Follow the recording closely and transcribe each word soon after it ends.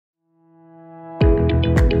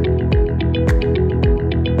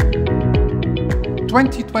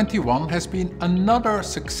2021 has been another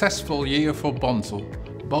successful year for Bunzl,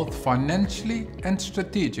 both financially and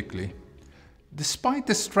strategically. Despite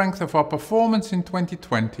the strength of our performance in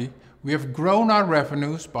 2020, we have grown our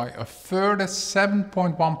revenues by a further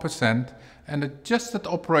 7.1% and adjusted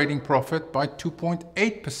operating profit by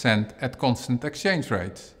 2.8% at constant exchange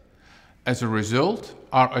rates. As a result,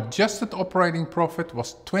 our adjusted operating profit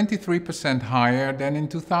was 23% higher than in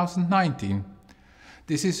 2019.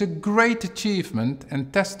 This is a great achievement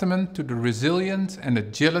and testament to the resilience and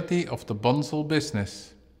agility of the Bunzl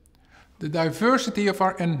business. The diversity of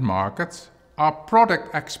our end markets, our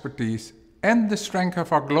product expertise and the strength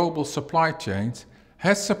of our global supply chains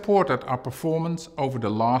has supported our performance over the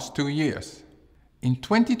last 2 years. In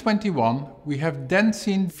 2021, we have then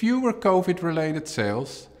seen fewer COVID-related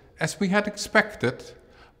sales as we had expected,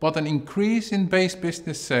 but an increase in base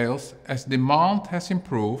business sales as demand has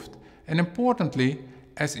improved and importantly,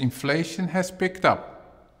 as inflation has picked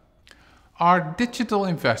up. Our digital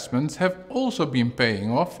investments have also been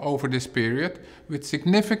paying off over this period with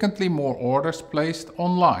significantly more orders placed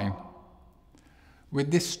online.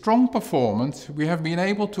 With this strong performance, we have been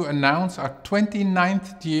able to announce our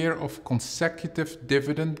 29th year of consecutive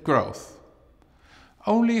dividend growth.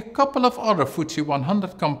 Only a couple of other FTSE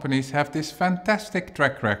 100 companies have this fantastic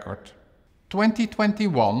track record.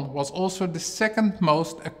 2021 was also the second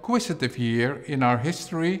most acquisitive year in our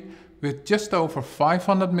history, with just over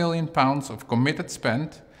 £500 million of committed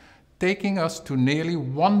spend, taking us to nearly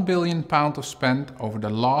 £1 billion of spend over the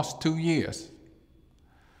last 2 years.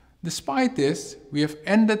 Despite this, we have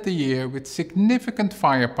ended the year with significant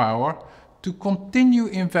firepower to continue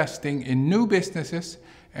investing in new businesses,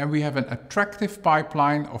 and we have an attractive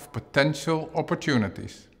pipeline of potential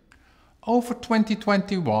opportunities. Over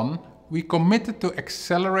 2021, we committed to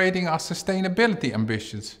accelerating our sustainability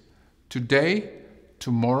ambitions today,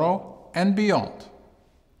 tomorrow and beyond.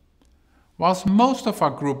 Whilst most of our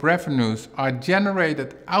group revenues are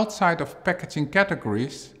generated outside of packaging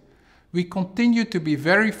categories, we continue to be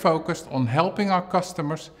very focused on helping our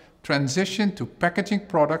customers transition to packaging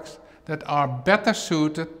products that are better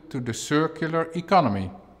suited to the circular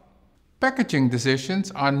economy. Packaging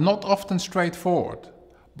decisions are not often straightforward,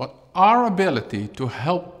 but our ability to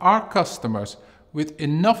help our customers with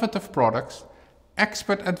innovative products,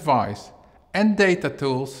 expert advice and data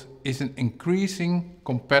tools is an increasing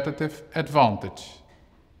competitive advantage.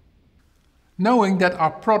 Knowing that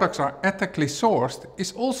our products are ethically sourced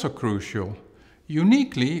is also crucial.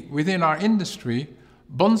 Uniquely within our industry,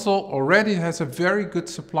 Bunzl already has a very good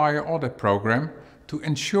supplier audit program to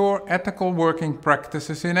ensure ethical working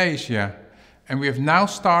practices in Asia, and we have now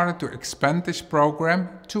started to expand this program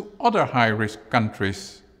to other high-risk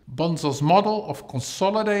countries. Bunzl's model of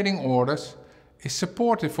consolidating orders is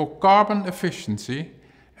supportive for carbon efficiency,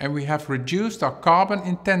 and we have reduced our carbon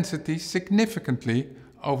intensity significantly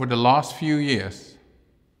over the last few years.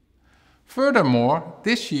 Furthermore,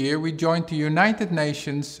 this year we joined the United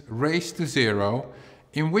Nations Race to Zero,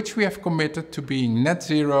 in which we have committed to being net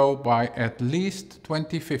zero by at least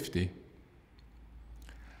 2050.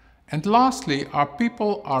 And lastly, our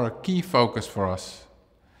people are a key focus for us.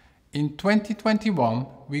 In 2021,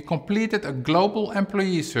 we completed a global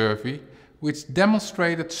employee survey which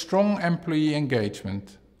demonstrated strong employee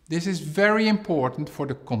engagement. This is very important for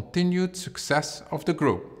the continued success of the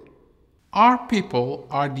group. Our people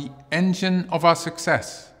are the engine of our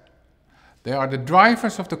success. They are the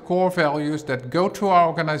drivers of the core values that go through our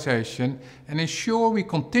organization and ensure we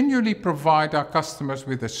continually provide our customers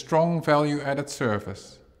with a strong value-added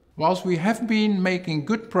service. Whilst we have been making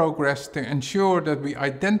good progress to ensure that we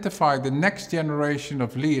identify the next generation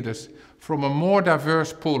of leaders from a more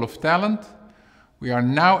diverse pool of talent, we are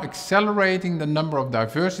now accelerating the number of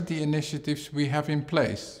diversity initiatives we have in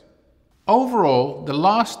place. Overall, the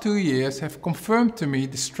last 2 years have confirmed to me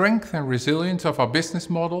the strength and resilience of our business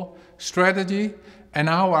model, strategy, and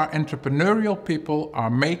how our entrepreneurial people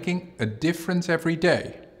are making a difference every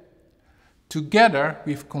day. Together,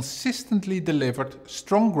 we've consistently delivered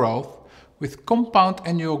strong growth with compound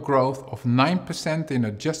annual growth of 9% in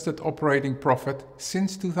adjusted operating profit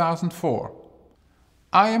since 2004.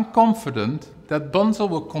 I am confident that Bunzl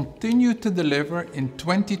will continue to deliver in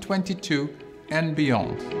 2022 and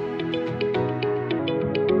beyond.